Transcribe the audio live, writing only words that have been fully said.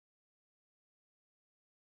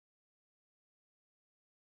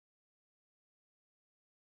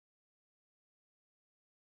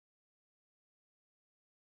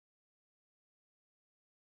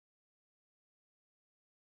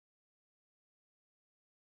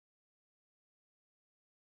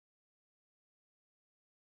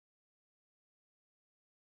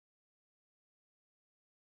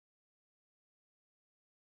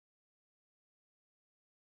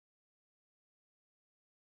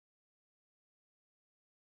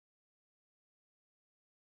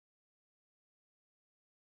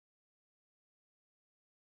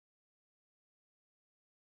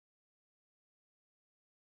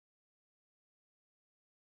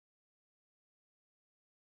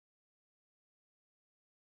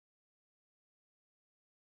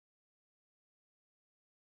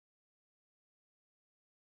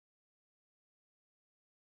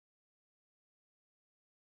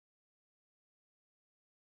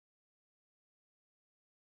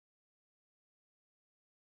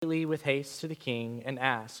with haste to the king and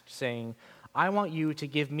asked, saying, I want you to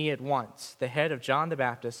give me at once the head of John the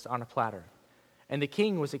Baptist on a platter. And the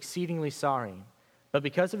king was exceedingly sorry, but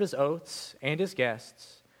because of his oaths and his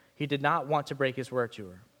guests, he did not want to break his word to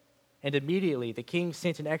her. And immediately the king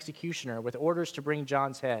sent an executioner with orders to bring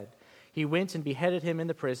John's head. He went and beheaded him in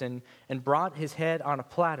the prison and brought his head on a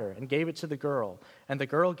platter and gave it to the girl, and the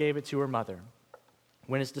girl gave it to her mother.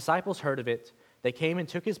 When his disciples heard of it, they came and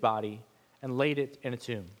took his body and laid it in a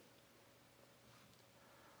tomb.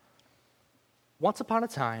 Once upon a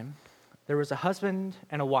time, there was a husband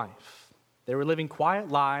and a wife. They were living quiet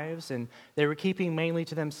lives, and they were keeping mainly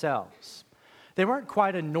to themselves. They weren't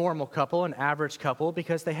quite a normal couple, an average couple,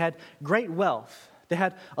 because they had great wealth. They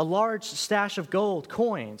had a large stash of gold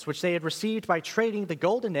coins, which they had received by trading the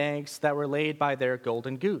golden eggs that were laid by their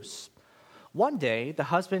golden goose. One day, the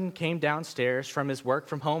husband came downstairs from his work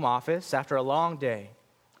from home office after a long day.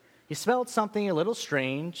 He smelled something a little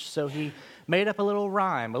strange, so he made up a little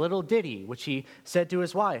rhyme, a little ditty, which he said to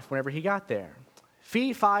his wife whenever he got there.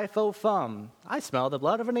 Fee, fi, fo, fum, I smell the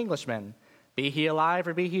blood of an Englishman. Be he alive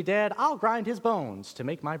or be he dead, I'll grind his bones to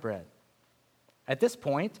make my bread. At this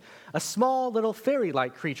point, a small little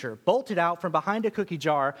fairy-like creature bolted out from behind a cookie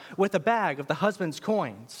jar with a bag of the husband's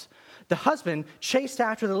coins. The husband chased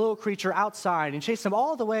after the little creature outside and chased him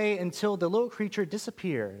all the way until the little creature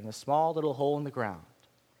disappeared in a small little hole in the ground.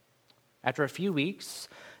 After a few weeks,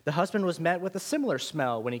 the husband was met with a similar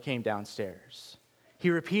smell when he came downstairs. He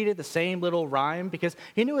repeated the same little rhyme because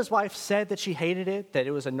he knew his wife said that she hated it, that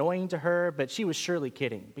it was annoying to her, but she was surely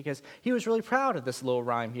kidding because he was really proud of this little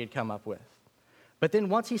rhyme he had come up with. But then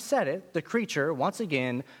once he said it, the creature, once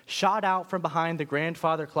again, shot out from behind the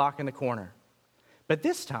grandfather clock in the corner. But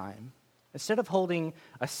this time, instead of holding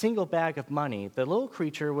a single bag of money, the little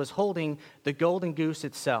creature was holding the golden goose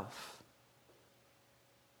itself.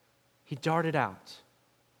 He darted out.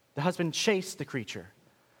 The husband chased the creature.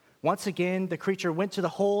 Once again, the creature went to the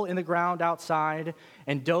hole in the ground outside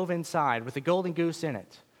and dove inside with the golden goose in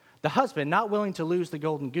it. The husband, not willing to lose the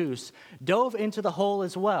golden goose, dove into the hole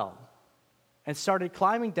as well and started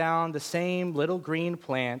climbing down the same little green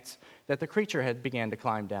plant that the creature had began to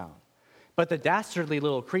climb down. But the dastardly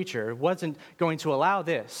little creature wasn't going to allow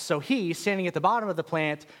this, so he, standing at the bottom of the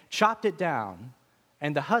plant, chopped it down,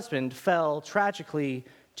 and the husband fell tragically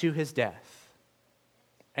to his death.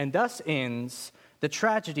 And thus ends the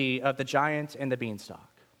tragedy of the giant and the beanstalk.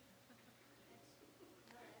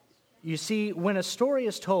 You see, when a story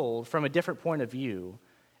is told from a different point of view,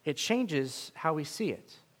 it changes how we see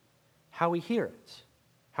it, how we hear it,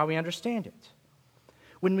 how we understand it.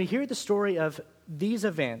 When we hear the story of these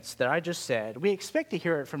events that I just said, we expect to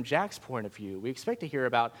hear it from Jack's point of view. We expect to hear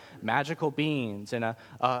about magical beans and a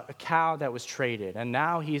cow that was traded, and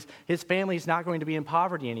now his family's not going to be in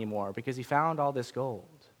poverty anymore because he found all this gold.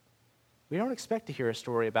 We don't expect to hear a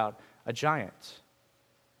story about a giant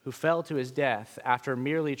who fell to his death after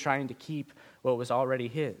merely trying to keep what was already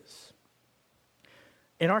his.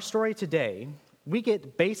 In our story today, we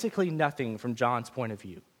get basically nothing from John's point of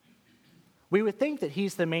view. We would think that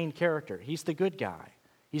he's the main character. He's the good guy.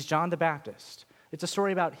 He's John the Baptist. It's a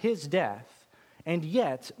story about his death, and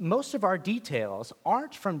yet most of our details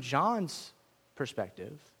aren't from John's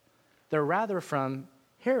perspective. They're rather from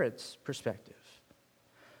Herod's perspective.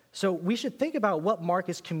 So we should think about what Mark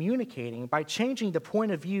is communicating by changing the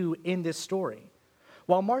point of view in this story.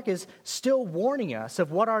 While Mark is still warning us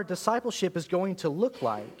of what our discipleship is going to look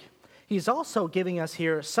like, he's also giving us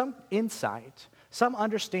here some insight, some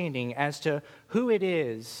understanding as to who it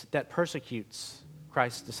is that persecutes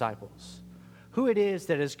Christ's disciples, who it is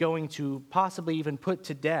that is going to possibly even put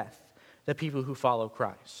to death the people who follow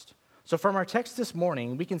Christ. So from our text this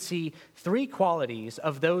morning, we can see three qualities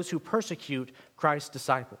of those who persecute Christ's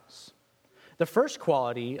disciples. The first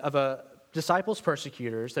quality of a disciple's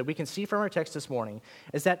persecutors that we can see from our text this morning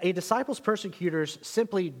is that a disciple's persecutors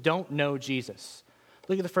simply don't know Jesus.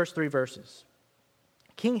 Look at the first three verses.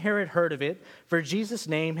 King Herod heard of it, for Jesus'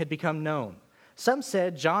 name had become known. Some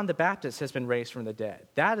said John the Baptist has been raised from the dead.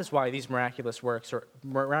 That is why these miraculous works or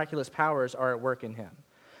miraculous powers are at work in him.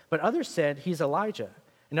 But others said he's Elijah.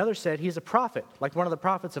 And others said he's a prophet, like one of the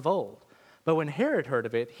prophets of old. But when Herod heard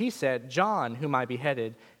of it, he said, John, whom I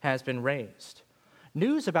beheaded, has been raised.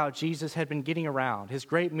 News about Jesus had been getting around, his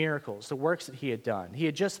great miracles, the works that he had done. He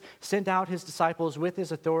had just sent out his disciples with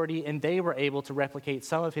his authority, and they were able to replicate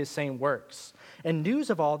some of his same works. And news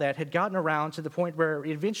of all that had gotten around to the point where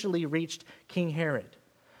it eventually reached King Herod.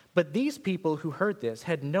 But these people who heard this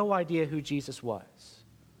had no idea who Jesus was.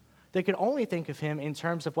 They could only think of him in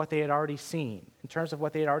terms of what they had already seen, in terms of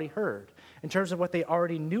what they had already heard, in terms of what they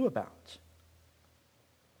already knew about.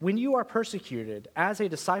 when you are persecuted as a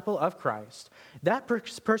disciple of Christ, that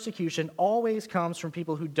persecution always comes from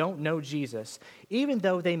people who don't know Jesus, even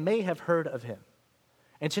though they may have heard of him.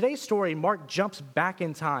 In today's story, Mark jumps back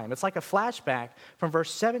in time. It's like a flashback from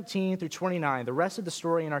verse 17 through 29, the rest of the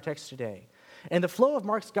story in our text today. In the flow of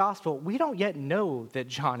Mark's gospel, we don't yet know that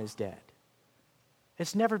John is dead.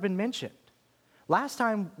 It's never been mentioned. Last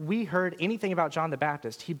time we heard anything about John the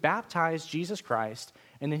Baptist, he baptized Jesus Christ,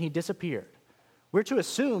 and then he disappeared. We're to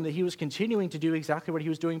assume that he was continuing to do exactly what he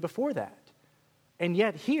was doing before that. And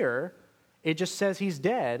yet here, it just says he's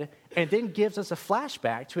dead and then gives us a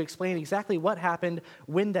flashback to explain exactly what happened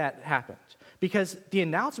when that happened. Because the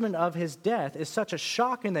announcement of his death is such a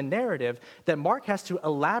shock in the narrative that Mark has to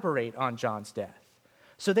elaborate on John's death.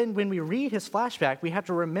 So then when we read his flashback, we have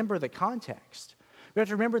to remember the context. We have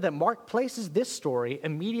to remember that Mark places this story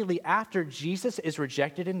immediately after Jesus is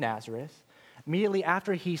rejected in Nazareth, immediately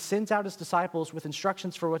after he sends out his disciples with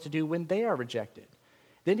instructions for what to do when they are rejected.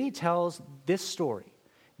 Then he tells this story,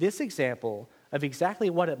 this example of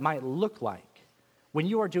exactly what it might look like when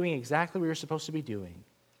you are doing exactly what you're supposed to be doing,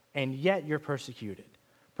 and yet you're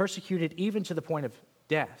persecuted even to the point of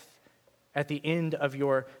death at the end of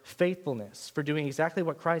your faithfulness for doing exactly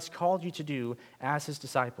what Christ called you to do as his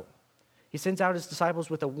disciple. He sends out his disciples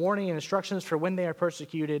with a warning and instructions for when they are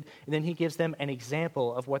persecuted, and then he gives them an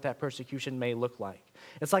example of what that persecution may look like.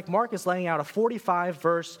 It's like Mark is laying out a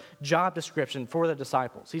 45-verse job description for the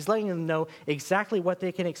disciples. He's letting them know exactly what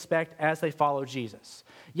they can expect as they follow Jesus.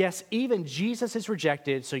 Yes, even Jesus is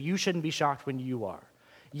rejected, so you shouldn't be shocked when you are.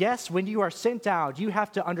 Yes, when you are sent out, you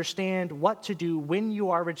have to understand what to do when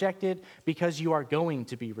you are rejected because you are going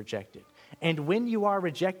to be rejected. And when you are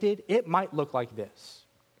rejected, it might look like this.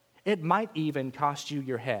 It might even cost you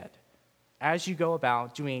your head as you go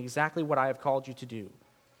about doing exactly what I have called you to do.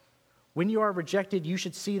 When you are rejected, you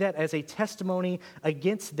should see that as a testimony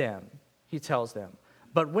against them, he tells them.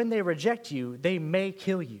 But when they reject you, they may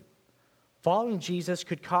kill you. Following Jesus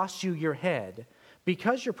could cost you your head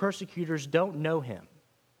because your persecutors don't know him,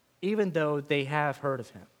 even though they have heard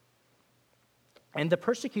of him. And the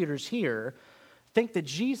persecutors here think that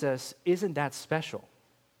Jesus isn't that special.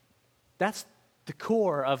 That's the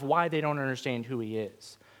core of why they don't understand who he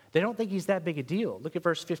is. They don't think he's that big a deal. Look at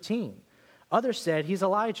verse 15. Others said he's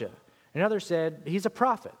Elijah, and others said he's a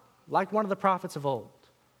prophet, like one of the prophets of old.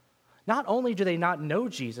 Not only do they not know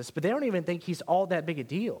Jesus, but they don't even think he's all that big a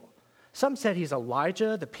deal. Some said he's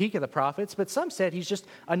Elijah, the peak of the prophets, but some said he's just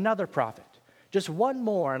another prophet, just one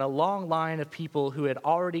more in a long line of people who had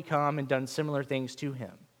already come and done similar things to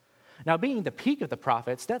him. Now, being the peak of the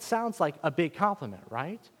prophets, that sounds like a big compliment,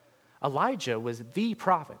 right? Elijah was the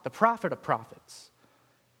prophet of prophets.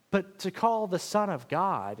 But to call the Son of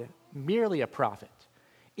God merely a prophet,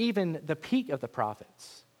 even the peak of the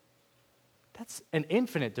prophets, that's an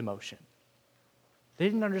infinite demotion. They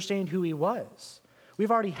didn't understand who he was. We've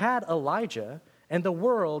already had Elijah, and the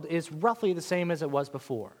world is roughly the same as it was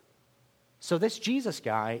before. So this Jesus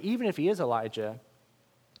guy, even if he is Elijah,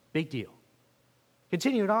 big deal.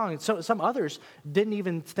 Continuing on, so some others didn't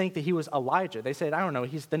even think that he was Elijah. They said, I don't know,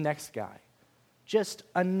 he's the next guy. Just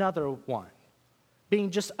another one. Being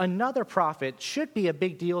just another prophet should be a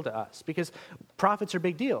big deal to us because prophets are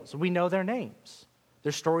big deals. We know their names.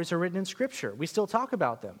 Their stories are written in Scripture. We still talk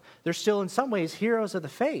about them. They're still, in some ways, heroes of the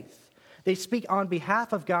faith. They speak on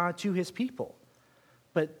behalf of God to his people.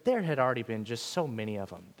 But there had already been just so many of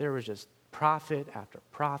them. There was just prophet after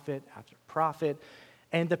prophet after prophet,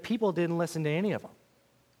 and the people didn't listen to any of them.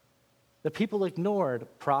 The people ignored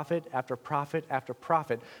prophet after prophet after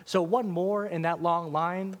prophet. So one more in that long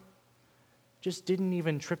line just didn't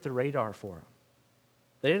even trip the radar for them.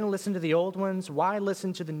 They didn't listen to the old ones. Why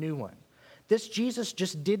listen to the new one? This Jesus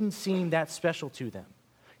just didn't seem that special to them.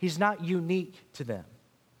 He's not unique to them.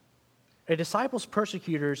 A disciple's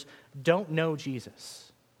persecutors don't know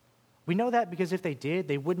Jesus. We know that because if they did,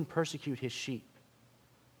 they wouldn't persecute his sheep.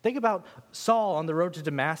 Think about Saul on the road to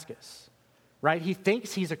Damascus. Right? He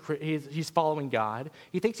thinks he's following God.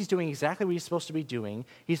 He thinks he's doing exactly what he's supposed to be doing.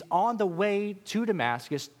 He's on the way to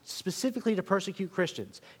Damascus specifically to persecute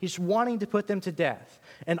Christians. He's wanting to put them to death.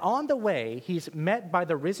 And on the way, he's met by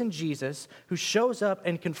the risen Jesus who shows up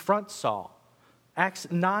and confronts Saul. Acts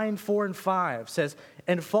 9, 4, and 5 says,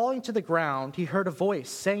 and falling to the ground, he heard a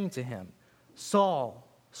voice saying to him, Saul,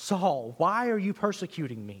 Saul, why are you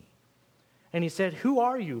persecuting me? And he said, who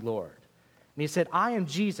are you, Lord? And he said, I am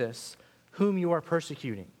Jesus, whom you are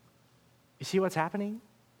persecuting. You see what's happening?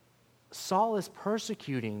 Saul is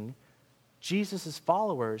persecuting Jesus'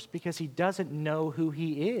 followers because he doesn't know who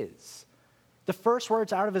he is. The first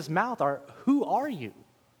words out of his mouth are, who are you?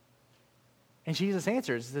 And Jesus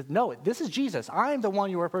answers that, no, this is Jesus. I am the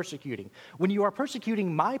one you are persecuting. When you are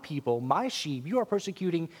persecuting my people, my sheep, you are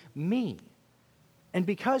persecuting me. And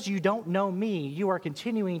because you don't know me, you are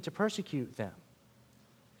continuing to persecute them.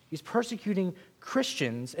 He's persecuting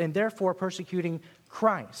Christians and therefore persecuting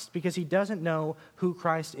Christ because he doesn't know who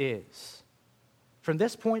Christ is. From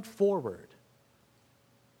this point forward,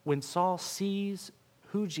 when Saul sees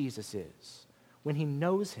who Jesus is, when he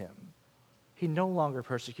knows him, he no longer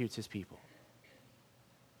persecutes his people.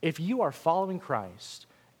 If you are following Christ,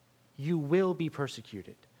 you will be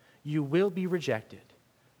persecuted. You will be rejected.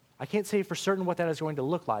 I can't say for certain what that is going to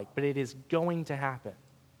look like, but it is going to happen.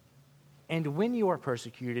 And when you are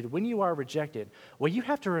persecuted, when you are rejected, what you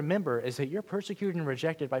have to remember is that you're persecuted and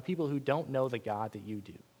rejected by people who don't know the God that you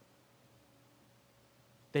do.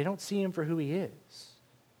 They don't see him for who he is.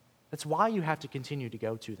 That's why you have to continue to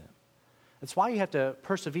go to them. That's why you have to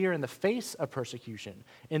persevere in the face of persecution,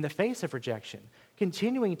 in the face of rejection,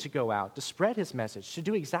 continuing to go out, to spread his message, to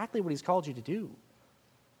do exactly what he's called you to do.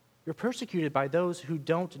 You're persecuted by those who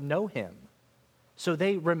don't know him, so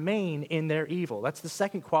they remain in their evil. That's the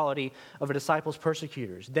second quality of a disciple's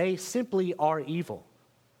persecutors. They simply are evil.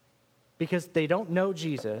 Because they don't know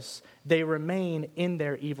Jesus, they remain in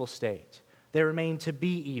their evil state. They remain to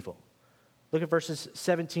be evil. Look at verses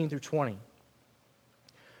 17 through 20.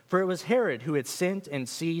 For it was Herod who had sent and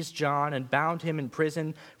seized John and bound him in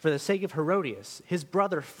prison for the sake of Herodias, his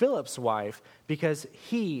brother Philip's wife, because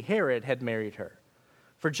he, Herod, had married her.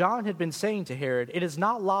 For John had been saying to Herod, "It is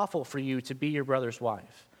not lawful for you to be your brother's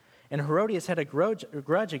wife." And Herodias had a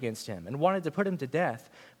grudge against him and wanted to put him to death,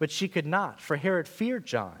 but she could not, for Herod feared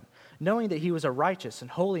John, knowing that he was a righteous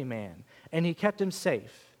and holy man, and he kept him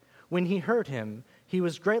safe. When he heard him, he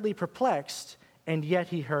was greatly perplexed, and yet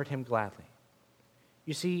he heard him gladly.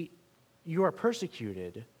 You see, you are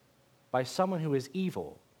persecuted by someone who is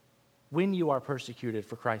evil when you are persecuted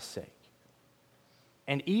for Christ's sake.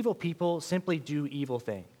 And evil people simply do evil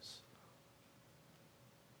things.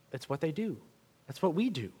 It's what they do. That's what we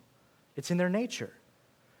do. It's in their nature.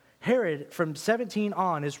 Herod, from 17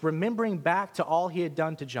 on, is remembering back to all he had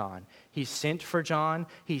done to John. He sent for John,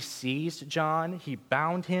 he seized John, he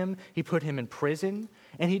bound him, he put him in prison,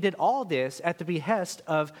 and he did all this at the behest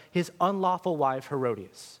of his unlawful wife,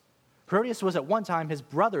 Herodias. Herodias was at one time his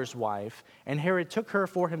brother's wife, and Herod took her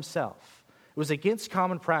for himself. It was against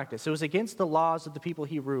common practice. It was against the laws of the people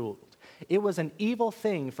he ruled. It was an evil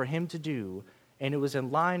thing for him to do, and it was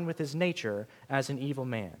in line with his nature as an evil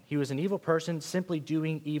man. He was an evil person simply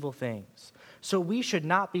doing evil things. So we should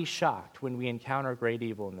not be shocked when we encounter great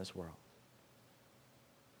evil in this world.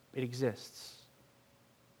 It exists.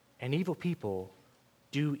 And evil people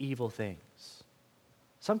do evil things.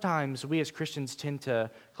 Sometimes we as Christians tend to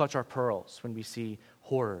clutch our pearls when we see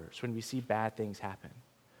horrors, when we see bad things happen.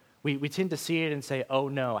 We tend to see it and say, oh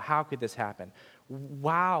no, how could this happen?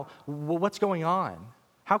 Wow, what's going on?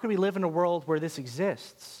 How can we live in a world where this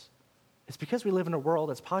exists? It's because we live in a world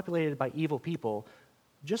that's populated by evil people,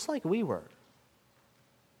 just like we were.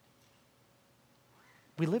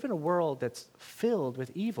 We live in a world that's filled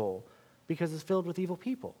with evil because it's filled with evil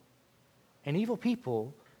people. And evil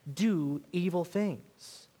people do evil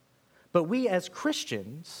things. But we as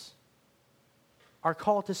Christians are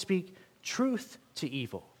called to speak truth to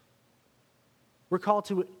evil. We're called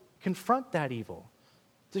to confront that evil,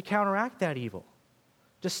 to counteract that evil,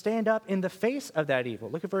 to stand up in the face of that evil.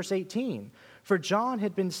 Look at verse 18. For John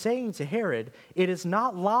had been saying to Herod, "It is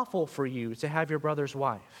not lawful for you to have your brother's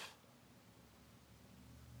wife."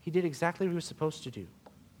 He did exactly what he was supposed to do.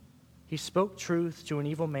 He spoke truth to an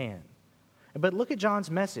evil man. But look at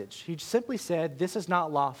John's message. He simply said, this is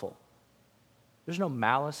not lawful. There's no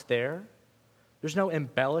malice there. There's no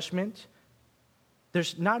embellishment.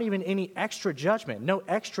 There's not even any extra judgment, no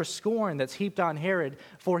extra scorn that's heaped on Herod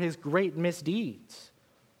for his great misdeeds.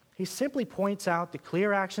 He simply points out the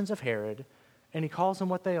clear actions of Herod, and he calls them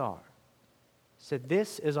what they are. He said,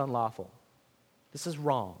 this is unlawful. This is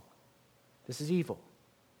wrong. This is evil.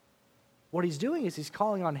 What he's doing is he's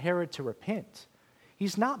calling on Herod to repent.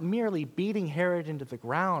 He's not merely beating Herod into the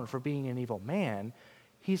ground for being an evil man.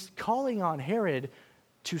 He's calling on Herod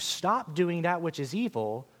to stop doing that which is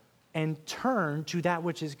evil and turn to that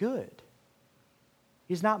which is good.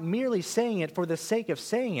 He's not merely saying it for the sake of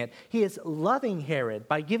saying it. He is loving Herod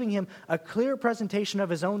by giving him a clear presentation of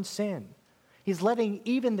his own sin. He's letting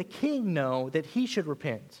even the king know that he should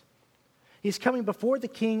repent. He's coming before the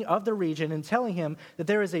king of the region and telling him that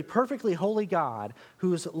there is a perfectly holy God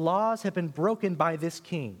whose laws have been broken by this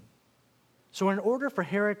king. So in order for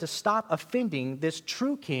Herod to stop offending this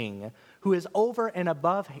true king who is over and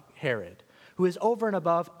above Herod, who is over and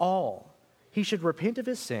above all, he should repent of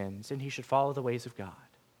his sins and he should follow the ways of God.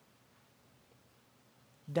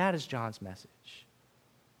 That is John's message.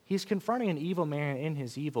 He's confronting an evil man in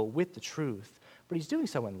his evil with the truth, but he's doing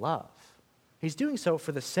so in love. He's doing so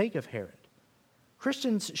for the sake of Herod.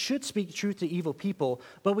 Christians should speak truth to evil people,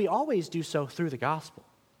 but we always do so through the gospel,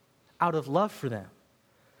 out of love for them.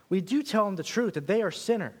 We do tell them the truth that they are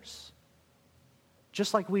sinners,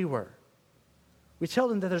 just like we were. We tell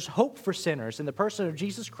them that there's hope for sinners in the person of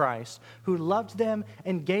Jesus Christ, who loved them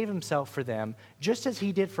and gave himself for them, just as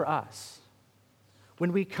he did for us.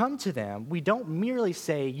 When we come to them, we don't merely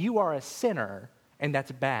say, you are a sinner, and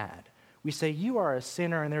that's bad. We say, you are a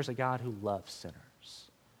sinner, and there's a God who loves sinners.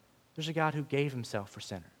 There's a God who gave himself for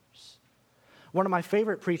sinners. One of my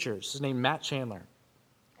favorite preachers is named Matt Chandler.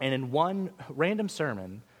 And in one random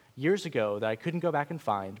sermon years ago that I couldn't go back and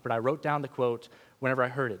find, but I wrote down the quote whenever I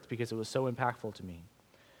heard it because it was so impactful to me.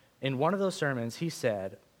 In one of those sermons, he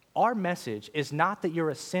said, our message is not that you're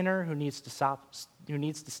a sinner who needs to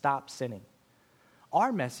stop sinning.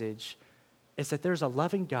 Our message is that there's a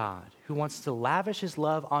loving God who wants to lavish his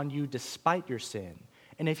love on you despite your sin.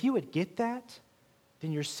 And if you would get that,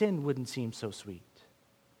 then your sin wouldn't seem so sweet.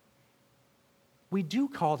 We do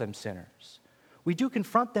call them sinners. We do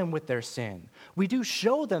confront them with their sin. We do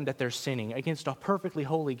show them that they're sinning against a perfectly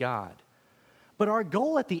holy God. But our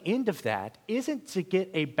goal at the end of that isn't to get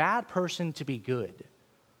a bad person to be good.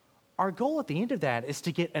 Our goal at the end of that is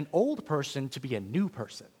to get an old person to be a new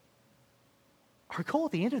person. Our goal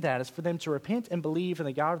at the end of that is for them to repent and believe in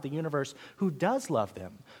the God of the universe who does love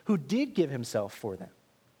them, who did give himself for them.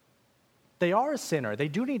 They are a sinner. They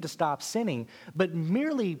do need to stop sinning, but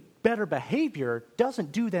merely better behavior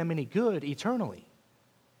doesn't do them any good eternally.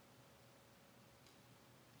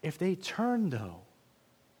 If they turn, though,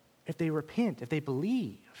 if they repent, if they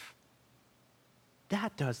believe,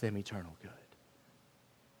 that does them eternal good.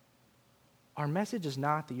 Our message is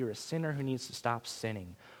not that you're a sinner who needs to stop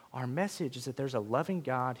sinning. Our message is that there's a loving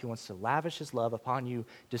God who wants to lavish his love upon you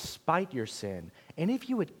despite your sin. And if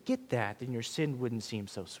you would get that, then your sin wouldn't seem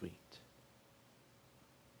so sweet.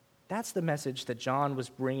 That's the message that John was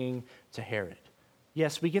bringing to Herod.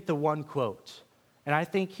 Yes, we get the one quote, and I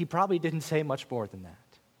think he probably didn't say much more than that.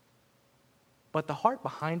 But the heart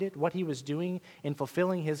behind it, what he was doing in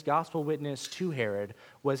fulfilling his gospel witness to Herod,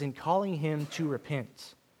 was in calling him to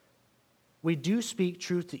repent. We do speak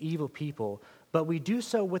truth to evil people, but we do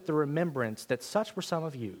so with the remembrance that such were some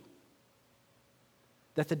of you.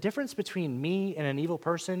 That the difference between me and an evil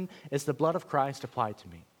person is the blood of Christ applied to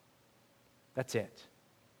me. That's it.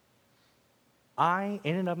 I,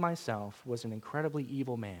 in and of myself, was an incredibly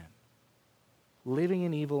evil man, living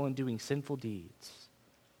in evil and doing sinful deeds.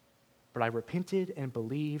 But I repented and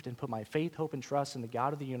believed and put my faith, hope, and trust in the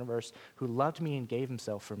God of the universe who loved me and gave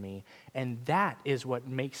himself for me. And that is what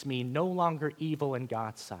makes me no longer evil in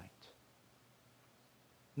God's sight.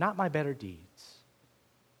 Not my better deeds,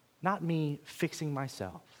 not me fixing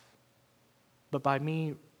myself, but by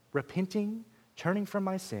me repenting, turning from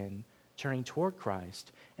my sin, turning toward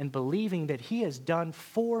Christ, and believing that he has done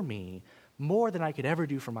for me more than I could ever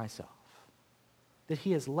do for myself. That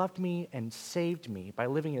he has loved me and saved me by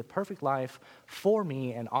living a perfect life for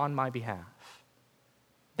me and on my behalf.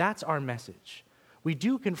 That's our message. We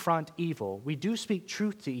do confront evil. We do speak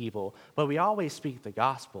truth to evil, but we always speak the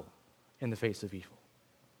gospel in the face of evil.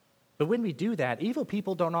 But when we do that, evil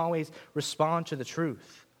people don't always respond to the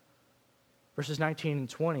truth. Verses 19 and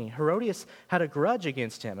 20, Herodias had a grudge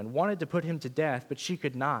against him and wanted to put him to death, but she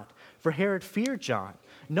could not. For Herod feared John,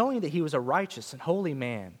 knowing that he was a righteous and holy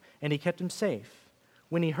man, and he kept him safe.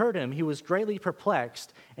 When he heard him, he was greatly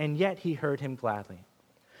perplexed, and yet he heard him gladly.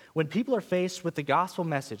 When people are faced with the gospel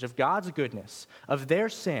message of God's goodness, of their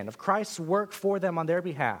sin, of Christ's work for them on their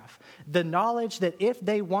behalf, the knowledge that if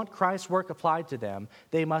they want Christ's work applied to them,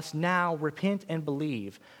 they must now repent and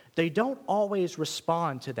believe, they don't always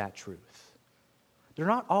respond to that truth. They're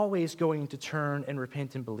not always going to turn and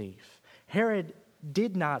repent and believe. Herod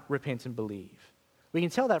did not repent and believe. We can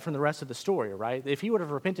tell that from the rest of the story, right? If he would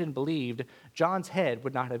have repented and believed, John's head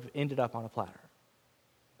would not have ended up on a platter.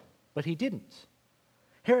 But he didn't.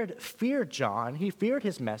 Herod feared John. He feared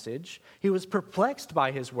his message. He was perplexed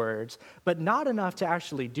by his words, but not enough to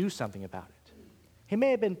actually do something about it. He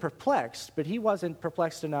may have been perplexed, but he wasn't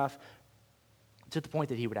perplexed enough to the point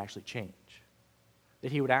that he would actually change,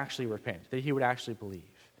 that he would actually repent, that he would actually believe.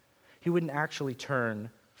 He wouldn't actually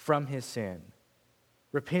turn from his sin,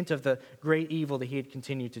 repent of the great evil that he had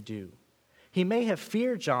continued to do. He may have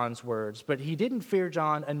feared John's words, but he didn't fear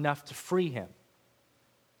John enough to free him.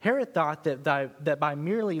 Herod thought that by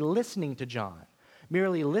merely listening to John,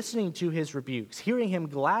 merely listening to his rebukes, hearing him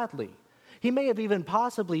gladly, He may have even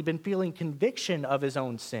possibly been feeling conviction of his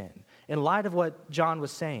own sin in light of what John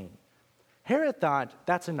was saying. Herod thought,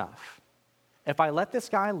 that's enough. If I let this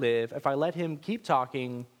guy live, if I let him keep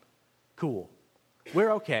talking, cool.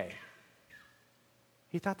 We're okay.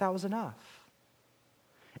 He thought that was enough.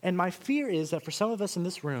 And my fear is that for some of us in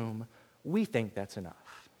this room, we think that's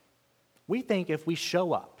enough. We think if we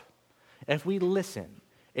show up, if we listen,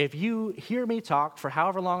 if you hear me talk for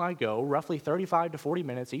however long I go, roughly 35 to 40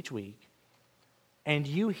 minutes each week, and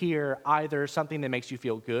you hear either something that makes you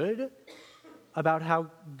feel good about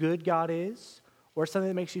how good God is, or something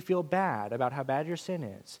that makes you feel bad about how bad your sin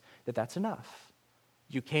is, that's enough.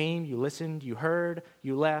 You came, you listened, you heard,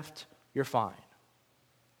 you left, you're fine.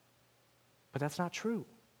 But that's not true.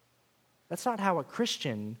 That's not how a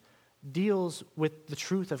Christian deals with the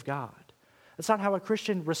truth of God. That's not how a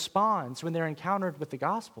Christian responds when they're encountered with the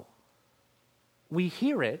gospel. We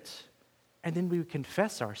hear it, and then we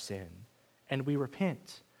confess our sin, and we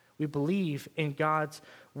repent. We believe in God's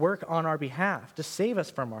work on our behalf to save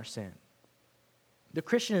us from our sin. The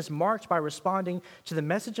Christian is marked by responding to the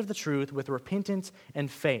message of the truth with repentance and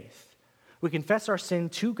faith. We confess our sin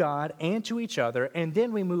to God and to each other, and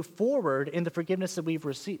then we move forward in the forgiveness that we've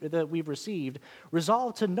received,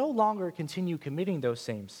 resolved to no longer continue committing those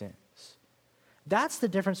same sins. That's the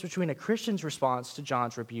difference between a Christian's response to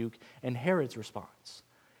John's rebuke and Herod's response.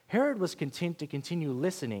 Herod was content to continue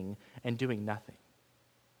listening and doing nothing.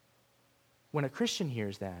 When a Christian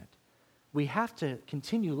hears that, we have to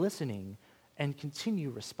continue listening and continue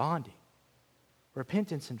responding.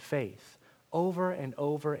 Repentance and faith, over and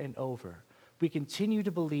over and over. We continue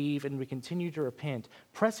to believe and we continue to repent,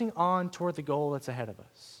 pressing on toward the goal that's ahead of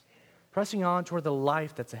us, pressing on toward the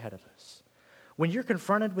life that's ahead of us. When you're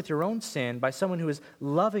confronted with your own sin by someone who is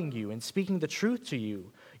loving you and speaking the truth to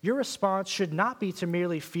you, your response should not be to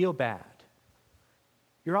merely feel bad.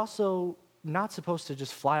 You're also not supposed to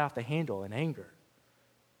just fly off the handle in anger.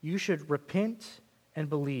 You should repent and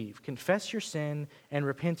believe, confess your sin and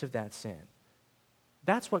repent of that sin.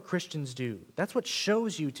 That's what Christians do. That's what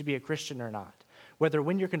shows you to be a Christian or not. Whether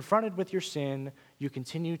when you're confronted with your sin, you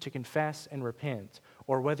continue to confess and repent,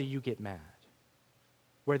 or whether you get mad,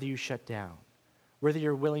 whether you shut down, whether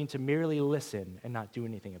you're willing to merely listen and not do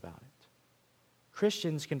anything about it.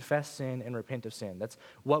 Christians confess sin and repent of sin. That's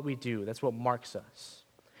what we do. That's what marks us.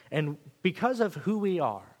 And because of who we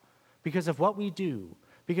are, because of what we do,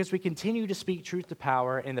 because we continue to speak truth to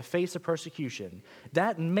power in the face of persecution,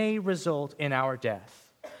 that may result in our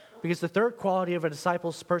death. Because the third quality of a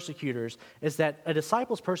disciple's persecutors is that a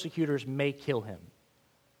disciple's persecutors may kill him.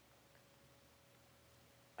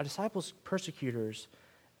 A disciple's persecutors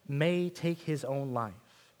may take his own life.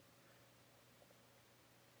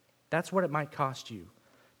 That's what it might cost you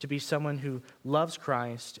to be someone who loves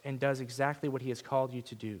Christ and does exactly what he has called you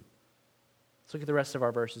to do. Let's look at the rest of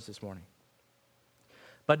our verses this morning.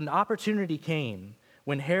 But an opportunity came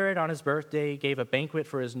when Herod on his birthday gave a banquet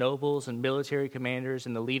for his nobles and military commanders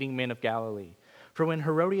and the leading men of Galilee. For when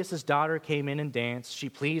Herodias' daughter came in and danced, she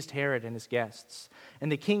pleased Herod and his guests.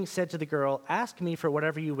 And the king said to the girl, "Ask me for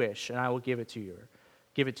whatever you wish, and I will give it to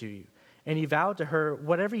you. And he vowed to her,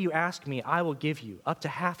 "Whatever you ask me, I will give you, up to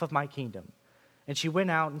half of my kingdom." And she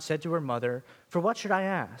went out and said to her mother, "For what should I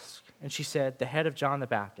ask?" And she said, "The head of John the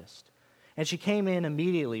Baptist." And she came in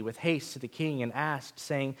immediately with haste to the king and asked,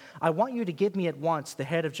 saying, "I want you to give me at once the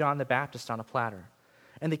head of John the Baptist on a platter."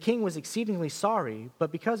 And the king was exceedingly sorry,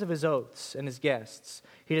 but because of his oaths and his guests,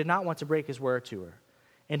 he did not want to break his word to her.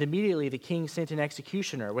 And immediately the king sent an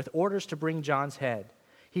executioner with orders to bring John's head.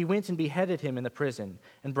 He went and beheaded him in the prison,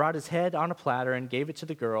 and brought his head on a platter and gave it to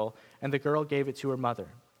the girl, and the girl gave it to her mother.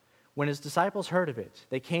 When his disciples heard of it,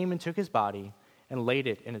 they came and took his body and laid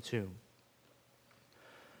it in a tomb.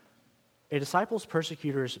 A disciple's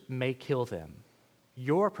persecutors may kill them.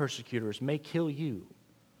 Your persecutors may kill you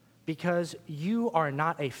because you are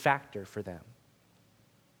not a factor for them.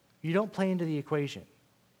 You don't play into the equation.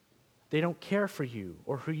 They don't care for you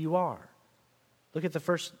or who you are. Look at the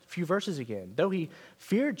first few verses again. Though he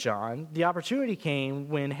feared John, the opportunity came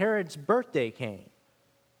when Herod's birthday came.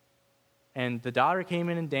 And the daughter came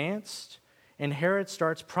in and danced, and Herod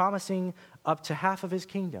starts promising up to half of his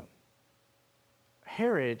kingdom.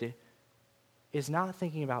 Herod is not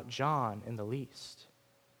thinking about John in the least.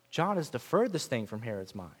 John is the furthest thing from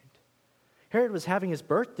Herod's mind. Herod was having his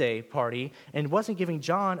birthday party and wasn't giving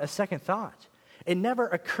John a second thought. It never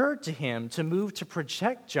occurred to him to move to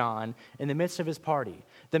protect John in the midst of his party,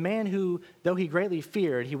 the man who, though he greatly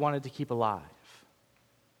feared, he wanted to keep alive.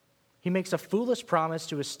 He makes a foolish promise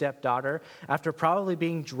to his stepdaughter after probably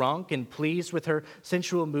being drunk and pleased with her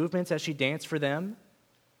sensual movements as she danced for them.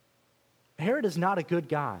 Herod is not a good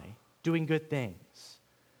guy. doing good things.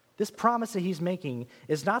 This promise that he's making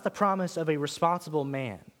is not the promise of a responsible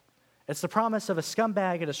man. It's the promise of a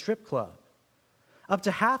scumbag at a strip club. Up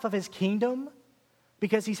to half of his kingdom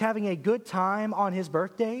because he's having a good time on his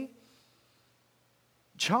birthday.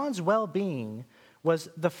 John's well-being was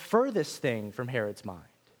the furthest thing from Herod's mind.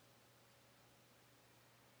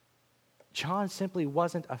 John simply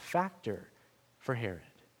wasn't a factor for Herod.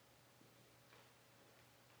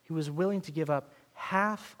 He was willing to give up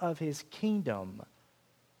half of his kingdom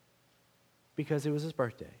because it was his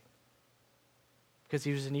birthday. Because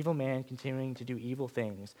he was an evil man continuing to do evil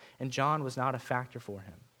things, and John was not a factor for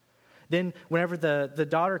him. Then whenever the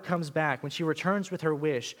daughter comes back, when she returns with her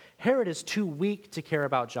wish, Herod is too weak to care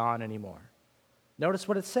about John anymore. Notice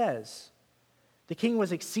what it says. The king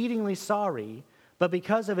was exceedingly sorry, but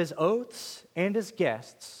because of his oaths and his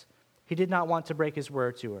guests, he did not want to break his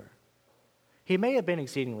word to her. He may have been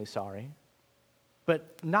exceedingly sorry,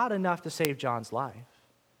 but not enough to save John's life.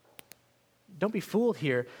 Don't be fooled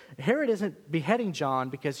here. Herod isn't beheading John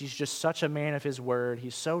because he's just such a man of his word.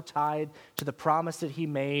 He's so tied to the promise that he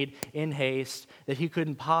made in haste that he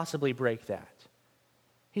couldn't possibly break that.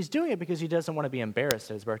 He's doing it because he doesn't want to be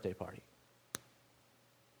embarrassed at his birthday party.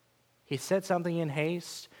 He said something in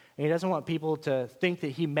haste, and he doesn't want people to think that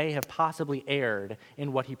he may have possibly erred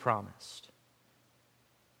in what he promised.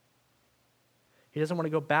 He doesn't want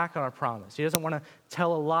to go back on a promise. He doesn't want to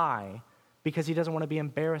tell a lie because he doesn't want to be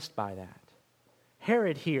embarrassed by that.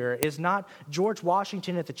 Herod here is not George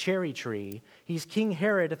Washington at the cherry tree. He's King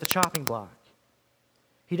Herod at the chopping block.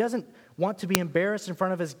 He doesn't want to be embarrassed in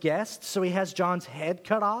front of his guests, so he has John's head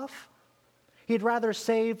cut off. He'd rather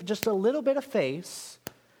save just a little bit of face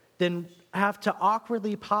than have to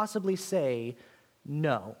awkwardly possibly say,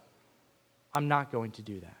 no, I'm not going to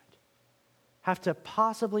do that. Have to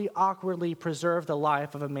possibly awkwardly preserve the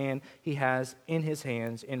life of a man he has in his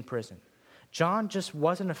hands in prison. John just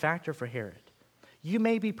wasn't a factor for Herod. You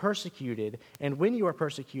may be persecuted, and when you are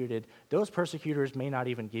persecuted, those persecutors may not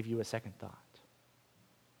even give you a second thought.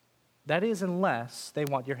 That is, unless they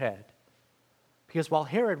want your head. Because while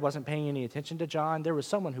Herod wasn't paying any attention to John, there was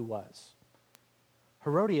someone who was.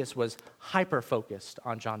 Herodias was hyper-focused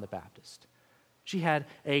on John the Baptist. She had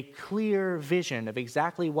a clear vision of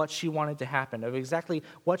exactly what she wanted to happen, of exactly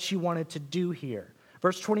what she wanted to do here.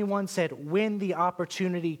 Verse 21 said, when the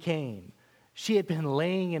opportunity came, she had been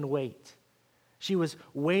laying in wait. She was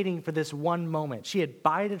waiting for this one moment. She had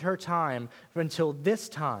bided her time until this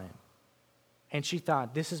time. And she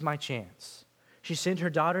thought, this is my chance. She sent her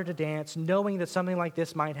daughter to dance, knowing that something like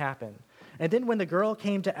this might happen. And then when the girl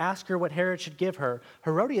came to ask her what Herod should give her,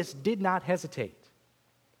 Herodias did not hesitate.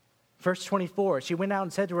 Verse 24, she went out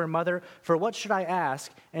and said to her mother, for what should I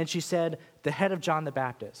ask? And she said, the head of John the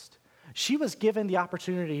Baptist. She was given the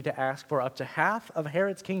opportunity to ask for up to half of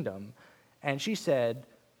Herod's kingdom, and she said,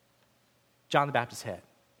 John the Baptist's head.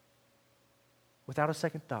 Without a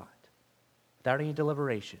second thought, without any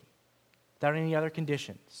deliberation, without any other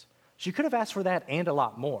conditions. She could have asked for that and a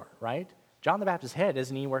lot more, right? John the Baptist's head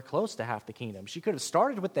isn't anywhere close to half the kingdom. She could have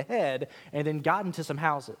started with the head and then gotten to some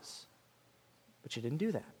houses. But she didn't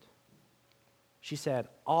do that. She said,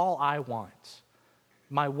 all I want,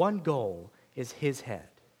 my one goal is his head.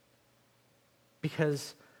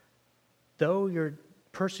 Because though your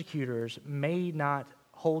persecutors may not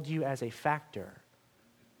hold you as a factor,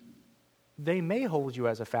 they may hold you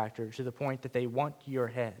as a factor to the point that they want your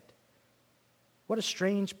head. What a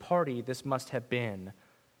strange party this must have been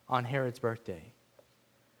on Herod's birthday.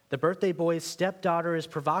 The birthday boy's stepdaughter is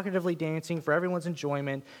provocatively dancing for everyone's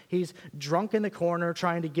enjoyment. He's drunk in the corner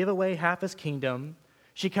trying to give away half his kingdom.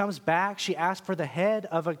 She comes back. She asks for the head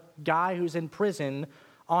of a guy who's in prison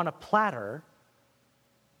on a platter,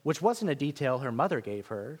 which wasn't a detail her mother gave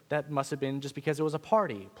her. That must have been just because it was a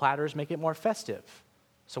party. Platters make it more festive.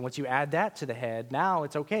 So once you add that to the head, now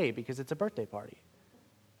it's okay because it's a birthday party.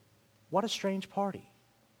 What a strange party.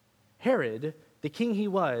 Herod, the king he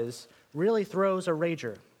was, really throws a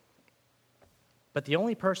rager. But the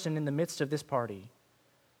only person in the midst of this party,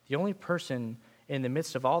 the only person in the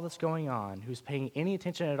midst of all that's going on who's paying any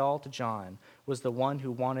attention at all to John was the one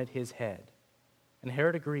who wanted his head. And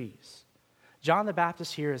Herod agrees. John the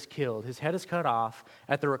Baptist here is killed. His head is cut off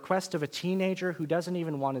at the request of a teenager who doesn't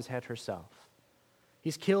even want his head herself.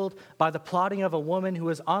 He's killed by the plotting of a woman who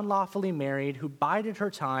is unlawfully married, who bided her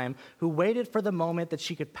time, who waited for the moment that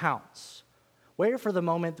she could pounce, waited for the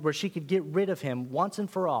moment where she could get rid of him once and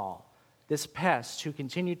for all, this pest who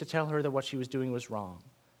continued to tell her that what she was doing was wrong.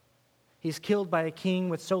 He's killed by a king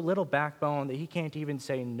with so little backbone that he can't even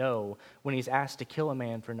say no when he's asked to kill a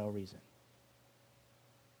man for no reason.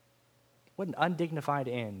 What an undignified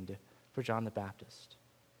end for John the Baptist.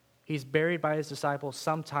 He's buried by his disciples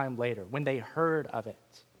sometime later when they heard of it.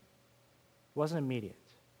 It wasn't immediate.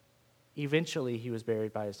 Eventually, he was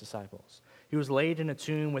buried by his disciples. He was laid in a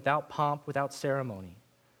tomb without pomp, without ceremony.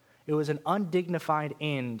 It was an undignified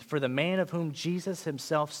end for the man of whom Jesus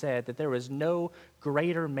himself said that there was no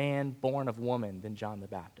greater man born of woman than John the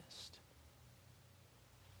Baptist.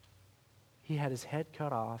 He had his head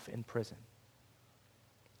cut off in prison.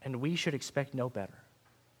 And we should expect no better.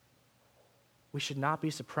 We should not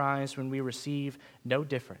be surprised when we receive no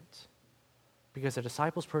different, because the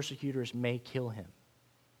disciples' persecutors may kill him.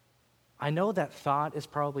 I know that thought is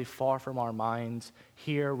probably far from our minds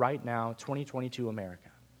here, right now, 2022 America.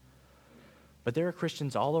 But there are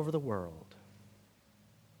Christians all over the world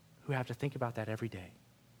who have to think about that every day.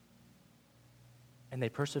 And they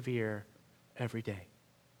persevere every day.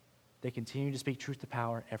 They continue to speak truth to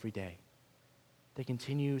power every day. They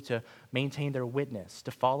continue to maintain their witness,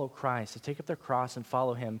 to follow Christ, to take up their cross and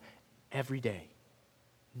follow him every day,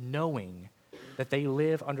 knowing that they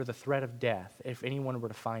live under the threat of death if anyone were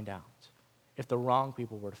to find out, if the wrong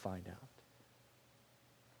people were to find out.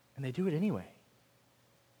 And they do it anyway.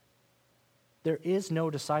 There is no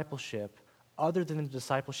discipleship other than the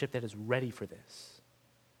discipleship that is ready for this.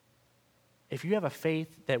 If you have a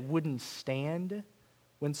faith that wouldn't stand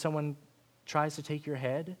when someone tries to take your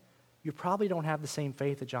head, you probably don't have the same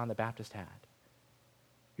faith that John the Baptist had.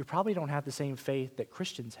 You probably don't have the same faith that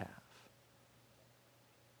Christians have.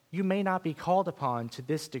 You may not be called upon to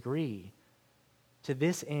this degree, to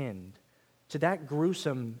this end, to that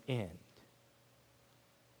gruesome end.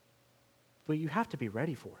 But you have to be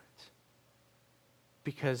ready for it.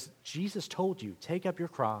 Because Jesus told you, take up your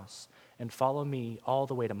cross and follow me all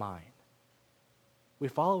the way to mine. We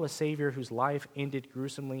follow a Savior whose life ended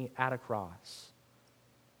gruesomely at a cross,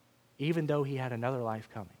 even though he had another life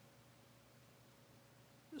coming.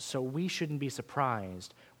 So we shouldn't be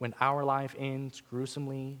surprised when our life ends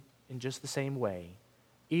gruesomely in just the same way,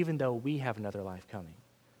 even though we have another life coming.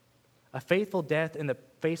 A faithful death in the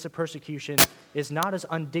face of persecution is not as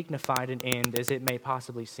undignified an end as it may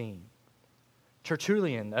possibly seem.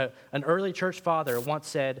 Tertullian, an early church father, once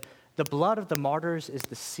said, "The blood of the martyrs is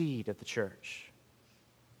the seed of the church."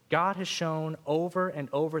 God has shown over and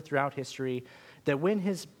over throughout history that when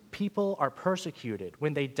his people are persecuted,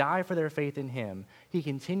 when they die for their faith in him, he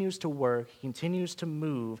continues to work, he continues to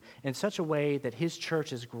move in such a way that his church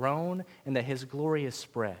has grown and that his glory is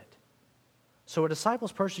spread. So a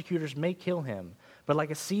disciple's persecutors may kill him, but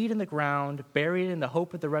like a seed in the ground, buried in the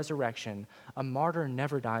hope of the resurrection, a martyr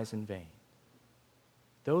never dies in vain.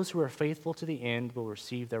 Those who are faithful to the end will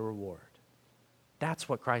receive their reward. That's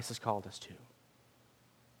what Christ has called us to.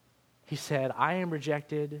 He said, I am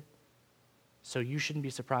rejected, so you shouldn't be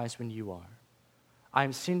surprised when you are.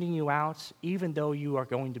 I'm sending you out even though you are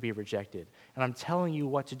going to be rejected, and I'm telling you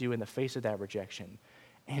what to do in the face of that rejection.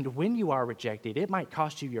 And when you are rejected, it might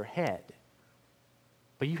cost you your head,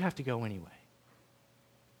 but you have to go anyway.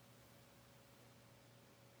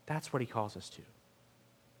 That's what he calls us to.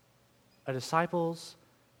 A disciple's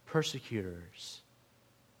persecutors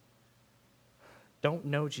don't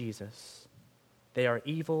know Jesus. They are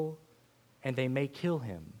evil, and they may kill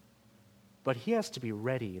him, but he has to be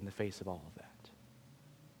ready in the face of all of that.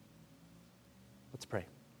 Let's pray.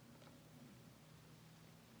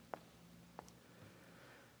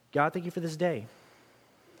 God, thank you for this day.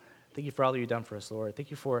 Thank you for all that you've done for us, Lord.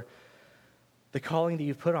 Thank you for the calling that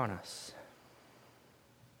you've put on us.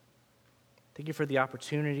 Thank you for the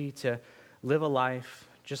opportunity to live a life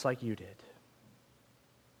just like you did,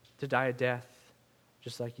 to die a death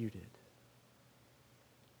just like you did.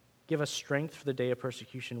 Give us strength for the day of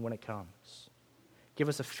persecution when it comes. Give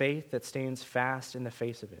us a faith that stands fast in the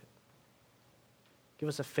face of it. Give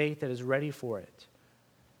us a faith that is ready for it.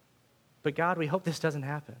 But God, we hope this doesn't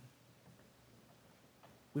happen.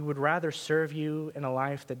 We would rather serve you in a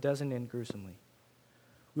life that doesn't end gruesomely.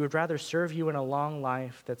 We would rather serve you in a long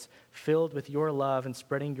life that's filled with your love and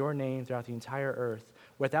spreading your name throughout the entire earth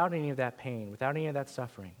without any of that pain, without any of that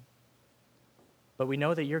suffering. But we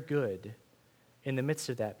know that you're good in the midst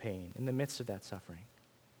of that pain, in the midst of that suffering.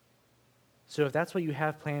 So if that's what you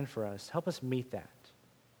have planned for us, help us meet that.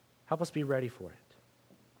 Help us be ready for it.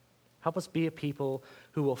 Help us be a people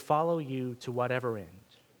who will follow you to whatever end,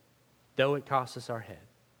 though it costs us our head.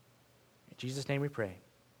 In Jesus' name we pray.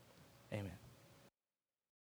 Amen.